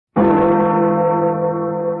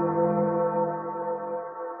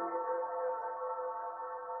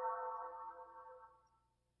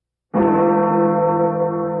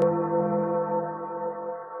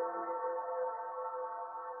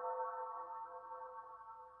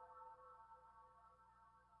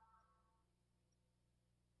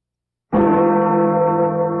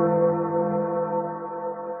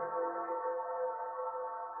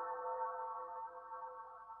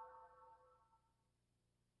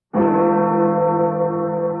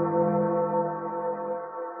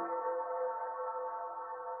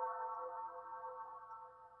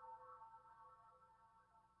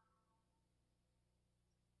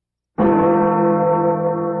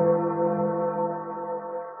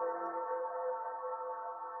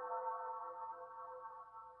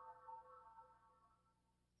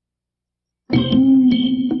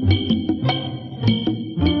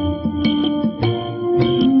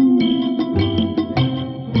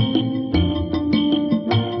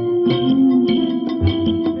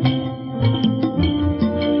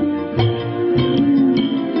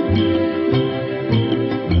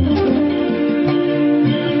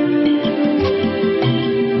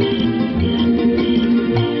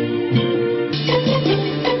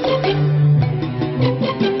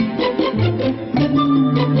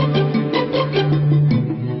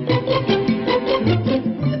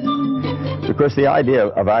course, the idea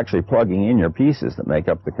of actually plugging in your pieces that make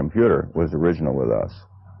up the computer was original with us.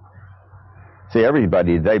 See,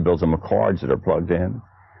 everybody today builds them with cards that are plugged in.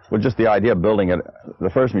 Well, just the idea of building it, the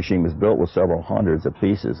first machine was built with several hundreds of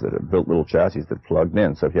pieces that are built little chassis that plugged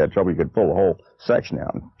in. So if you had trouble, you could pull the whole section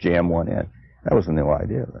out and jam one in. That was the new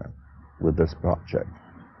idea there with this project.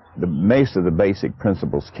 Most of the basic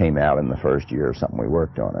principles came out in the first year or something we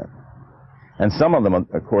worked on it. And some of them,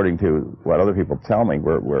 according to what other people tell me,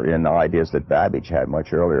 were in ideas that Babbage had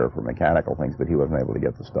much earlier for mechanical things, but he wasn't able to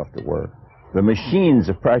get the stuff to work. The machines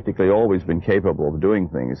have practically always been capable of doing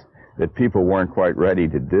things that people weren't quite ready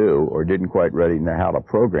to do or didn't quite ready to know how to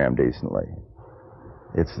program decently.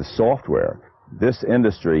 It's the software. This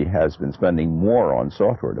industry has been spending more on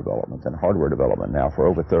software development than hardware development now for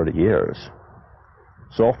over 30 years.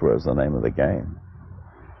 Software is the name of the game.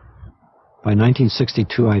 By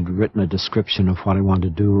 1962, I'd written a description of what I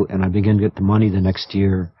wanted to do, and I began to get the money the next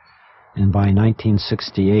year. And by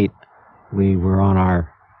 1968, we were on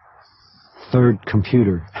our third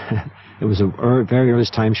computer. It was a very early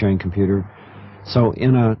time-sharing computer. So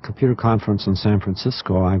in a computer conference in San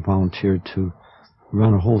Francisco, I volunteered to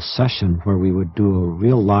run a whole session where we would do a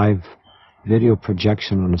real live video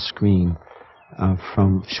projection on a screen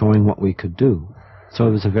from showing what we could do. So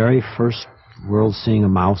it was the very first world seeing a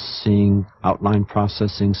mouse, seeing outline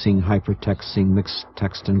processing, seeing hypertext, seeing mixed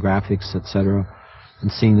text and graphics, etc.,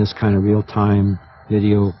 and seeing this kind of real-time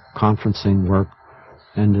video conferencing work.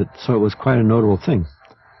 And so it was quite a notable thing.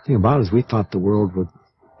 The thing about it is we thought the world would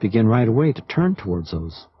begin right away to turn towards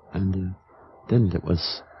those. And then it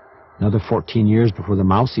was another 14 years before the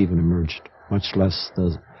mouse even emerged, much less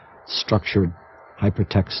the structured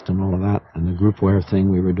hypertext and all of that, and the groupware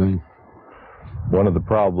thing we were doing. One of the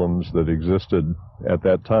problems that existed at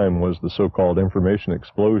that time was the so-called information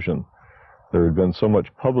explosion. There had been so much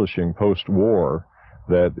publishing post-war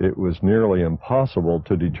that it was nearly impossible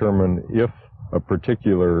to determine if a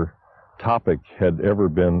particular topic had ever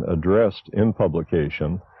been addressed in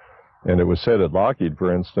publication. And it was said at Lockheed,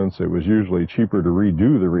 for instance, it was usually cheaper to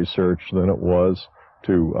redo the research than it was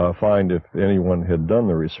to find if anyone had done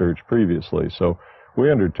the research previously. So we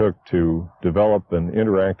undertook to develop an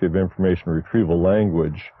interactive information retrieval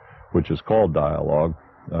language, which is called DIALOG.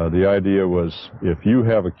 The idea was, if you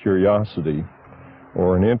have a curiosity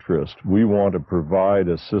or an interest, we want to provide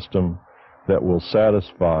a system that will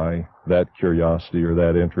satisfy that curiosity or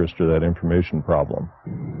that interest or that information problem.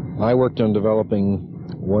 I worked on developing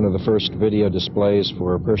one of the first video displays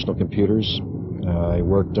for personal computers. I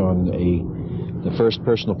worked on the first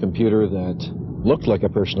personal computer that looked like a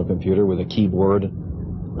personal computer with a keyboard,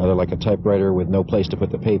 rather like a typewriter with no place to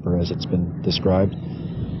put the paper, as it's been described.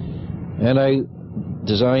 And I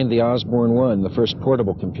designed the Osbourne 1, the first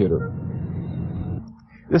portable computer.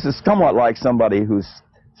 This is somewhat like somebody who's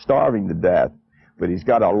starving to death, but he's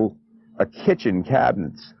got a kitchen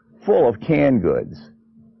cabinet full of canned goods,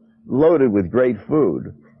 loaded with great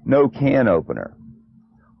food, no can opener.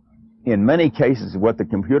 In many cases, what the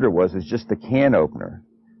computer was is just the can opener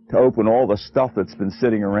to open all the stuff that's been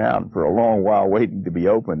sitting around for a long while waiting to be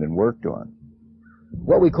opened and worked on.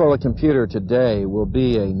 What we call a computer today will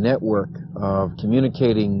be a network of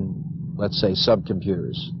communicating, let's say,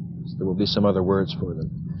 subcomputers. There will be some other words for them.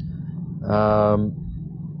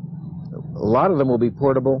 A lot of them will be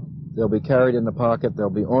portable. They'll be carried in the pocket. They'll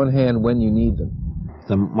be on hand when you need them.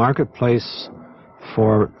 The marketplace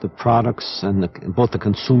for the products, and both the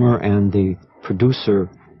consumer and the producer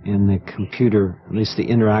in the computer, at least the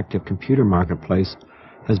interactive computer marketplace,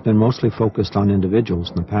 has been mostly focused on individuals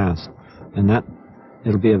in the past. And that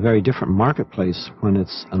it'll be a very different marketplace when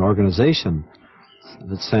it's an organization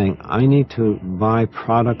that's saying, I need to buy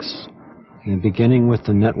products, beginning with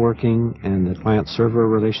the networking and the client-server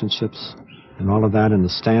relationships and all of that and the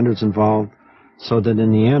standards involved, so that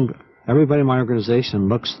in the end, everybody in my organization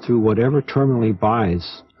looks through whatever terminal he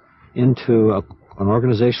buys into an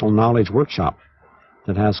organizational knowledge workshop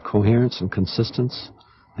that has coherence and consistency,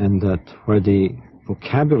 and that where the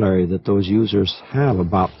vocabulary that those users have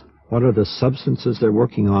about what are the substances they're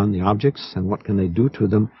working on, the objects, and what can they do to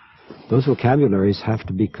them, those vocabularies have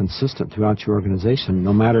to be consistent throughout your organization,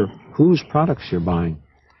 no matter whose products you're buying.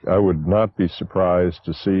 I would not be surprised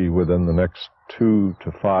to see within the next 2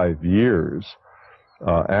 to 5 years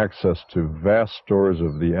access to vast stores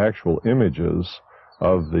of the actual images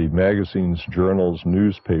of the magazines, journals,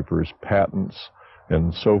 newspapers, patents,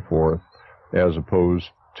 and so forth, as opposed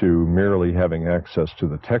to merely having access to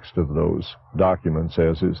the text of those documents,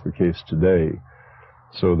 as is the case today.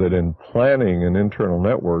 So that in planning an internal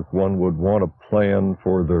network, one would want to plan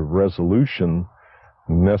for the resolution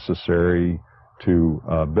necessary to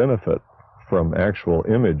benefit from actual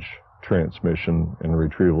image transmission and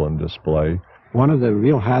retrieval and display. One of the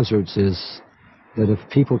real hazards is that if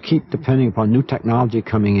people keep depending upon new technology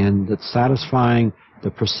coming in that's satisfying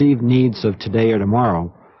the perceived needs of today or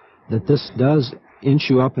tomorrow, that this does inch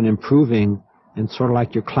you up in improving, and sort of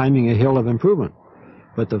like you're climbing a hill of improvement.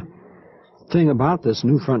 But the thing about this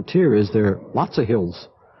new frontier is there are lots of hills,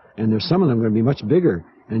 and there's some of them going to be much bigger,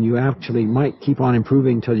 and you actually might keep on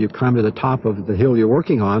improving until you climb to the top of the hill you're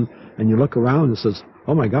working on, and you look around and says,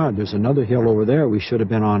 oh my God, there's another hill over there we should have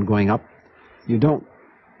been on going up. You don't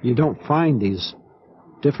find these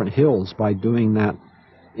different hills by doing that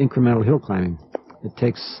incremental hill climbing. It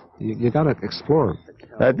takes, you got to explore.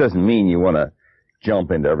 That doesn't mean you want to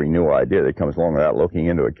jump into every new idea that comes along without looking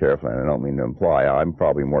into it carefully, and I don't mean to imply. I'm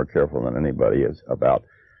probably more careful than anybody is about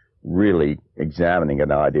really examining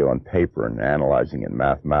an idea on paper and analyzing it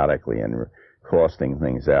mathematically and costing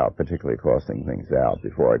things out, particularly costing things out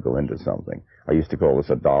before I go into something. I used to call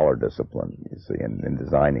this a dollar discipline, you see, in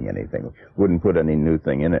designing anything. Wouldn't put any new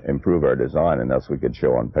thing in it, improve our design unless we could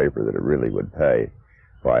show on paper that it really would pay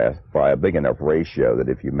by a big enough ratio that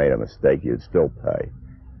if you made a mistake, you'd still pay.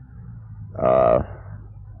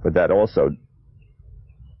 But that also,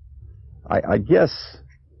 I guess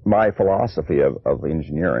my philosophy of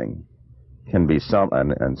engineering can be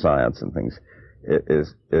and science and things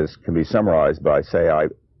can be summarized by, say,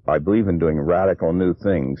 I believe in doing radical new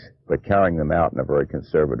things, but carrying them out in a very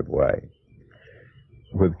conservative way.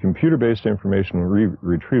 With computer-based information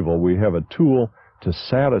retrieval, we have a tool to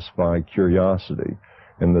satisfy curiosity.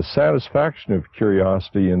 And the satisfaction of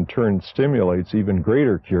curiosity in turn stimulates even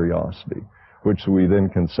greater curiosity, which we then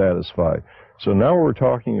can satisfy. So now we're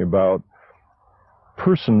talking about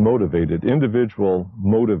person-motivated,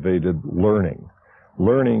 individual-motivated learning.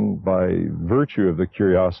 Learning by virtue of the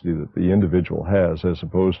curiosity that the individual has, as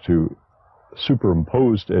opposed to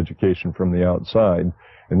superimposed education from the outside.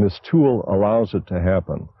 And this tool allows it to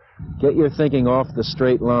happen. Get your thinking off the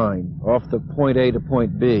straight line, off the point A to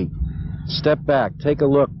point B. Step back, take a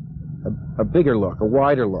look, a bigger look, a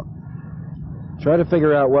wider look. Try to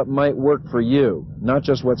figure out what might work for you, not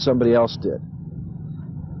just what somebody else did.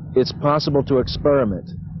 It's possible to experiment,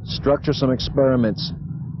 structure some experiments.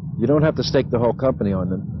 You don't have to stake the whole company on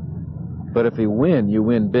them, but if you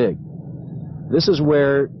win big. This is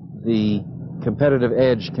where the competitive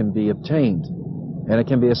edge can be obtained, and it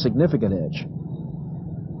can be a significant edge.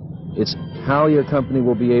 It's how your company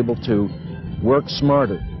will be able to work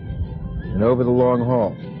smarter and over the long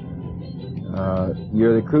haul.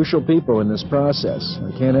 You're the crucial people in this process.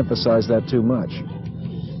 I can't emphasize that too much.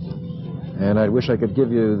 And I wish I could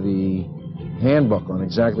give you the handbook on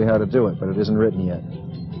exactly how to do it, but it isn't written yet.